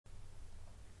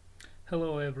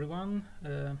Hello everyone,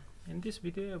 in this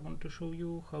video I want to show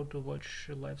you how to watch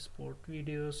live sport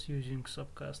videos using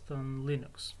Sopcast on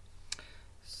Linux.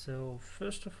 So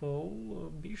first of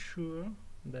all, be sure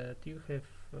that you have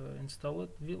installed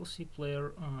VLC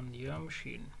player on your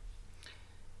machine.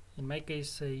 In my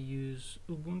case I use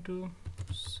Ubuntu,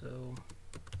 so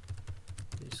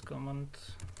this command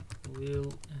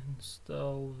will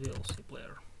install VLC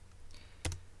player.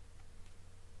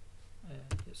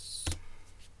 Yes.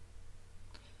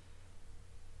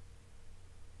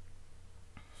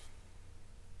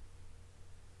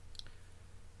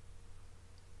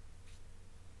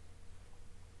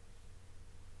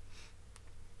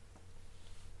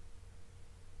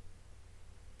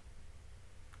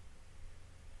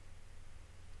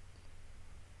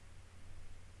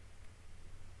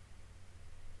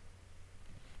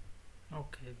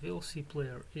 Okay, VLC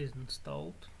player is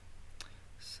installed,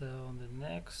 so the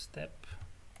next step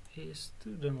is to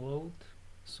download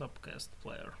Sopcast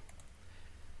player.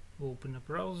 Open a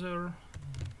browser,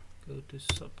 go to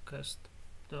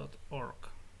sopcast.org.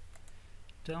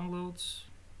 Downloads,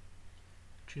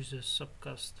 choose a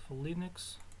Sopcast for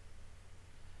Linux,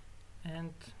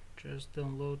 and just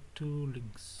download two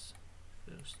links,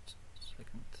 first,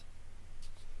 second.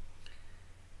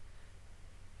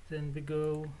 Then we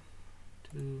go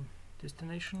to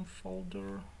destination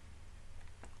folder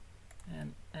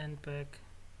and unpack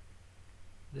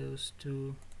those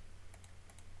two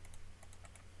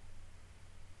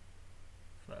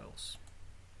files.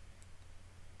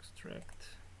 Extract.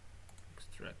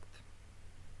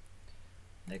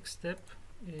 Next step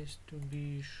is to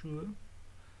be sure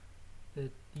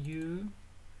that you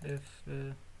have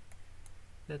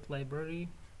that library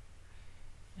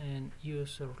and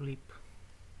user lib.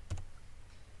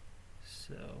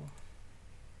 So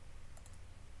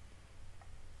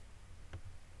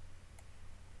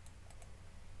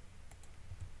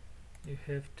you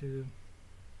have to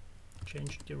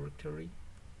change directory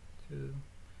to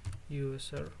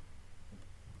user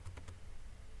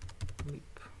lib.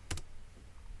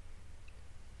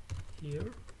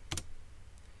 Here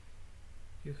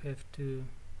you have to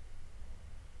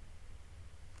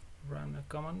run a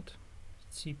command,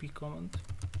 cp command,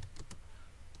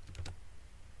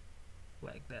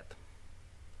 like that.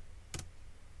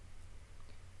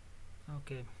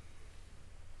 Okay,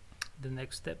 the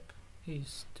next step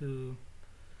is to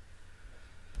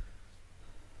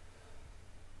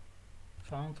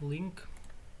find a link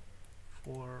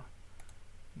for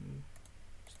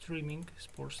streaming,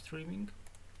 sports streaming.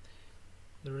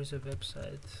 There is a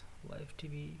website, live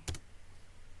TV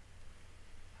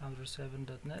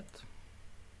 107.net.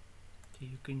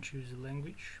 You can choose a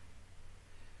language.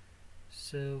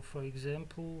 So for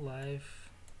example, live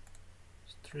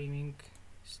streaming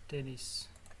tennis.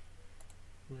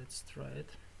 Let's try it.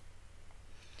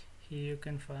 Here you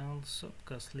can find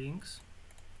Sopcast links.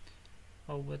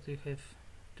 All what you have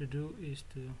to do is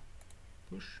to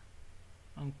push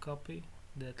and copy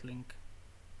that link.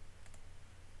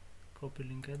 Copy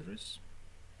link address.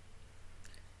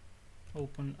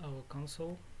 Open our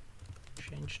console.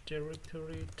 Change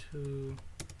directory to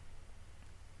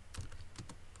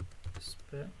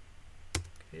spare.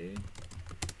 Okay.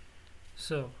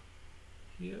 So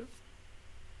here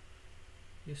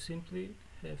you simply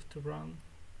have to run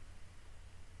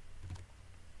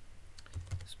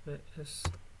spare as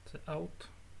the out,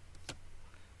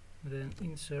 then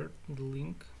insert the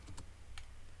link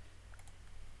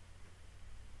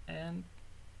and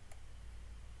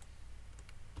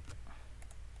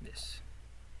this.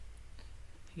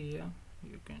 Here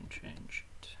you can change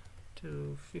it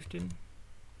to 15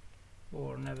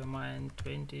 or never mind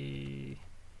 20,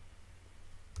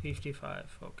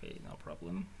 55. Okay, no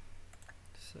problem.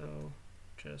 So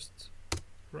just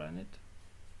run it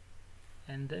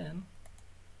and then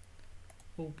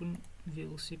open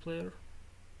VLC player,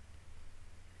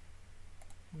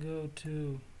 go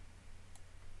to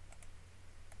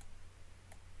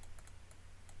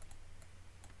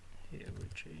here, we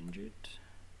change it,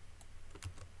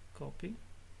 copy,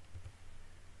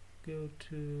 go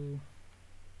to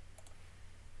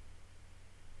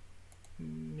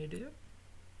media,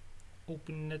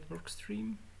 open network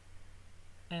stream,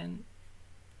 and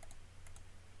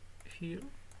here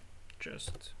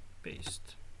just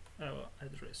paste our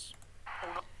address.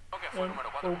 Que fue número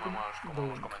 4, como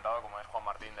hemos comentado, como es Juan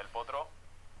Martín del Potro.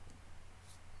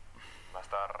 Va a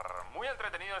estar muy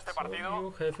entretenido este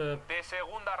partido de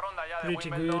segunda ronda ya de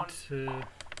Wimbledon. Pretty good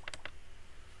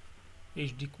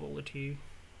HD quality,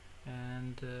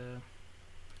 and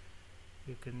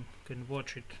you can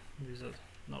watch it without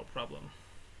no problem.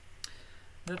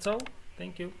 That's all.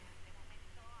 Thank you.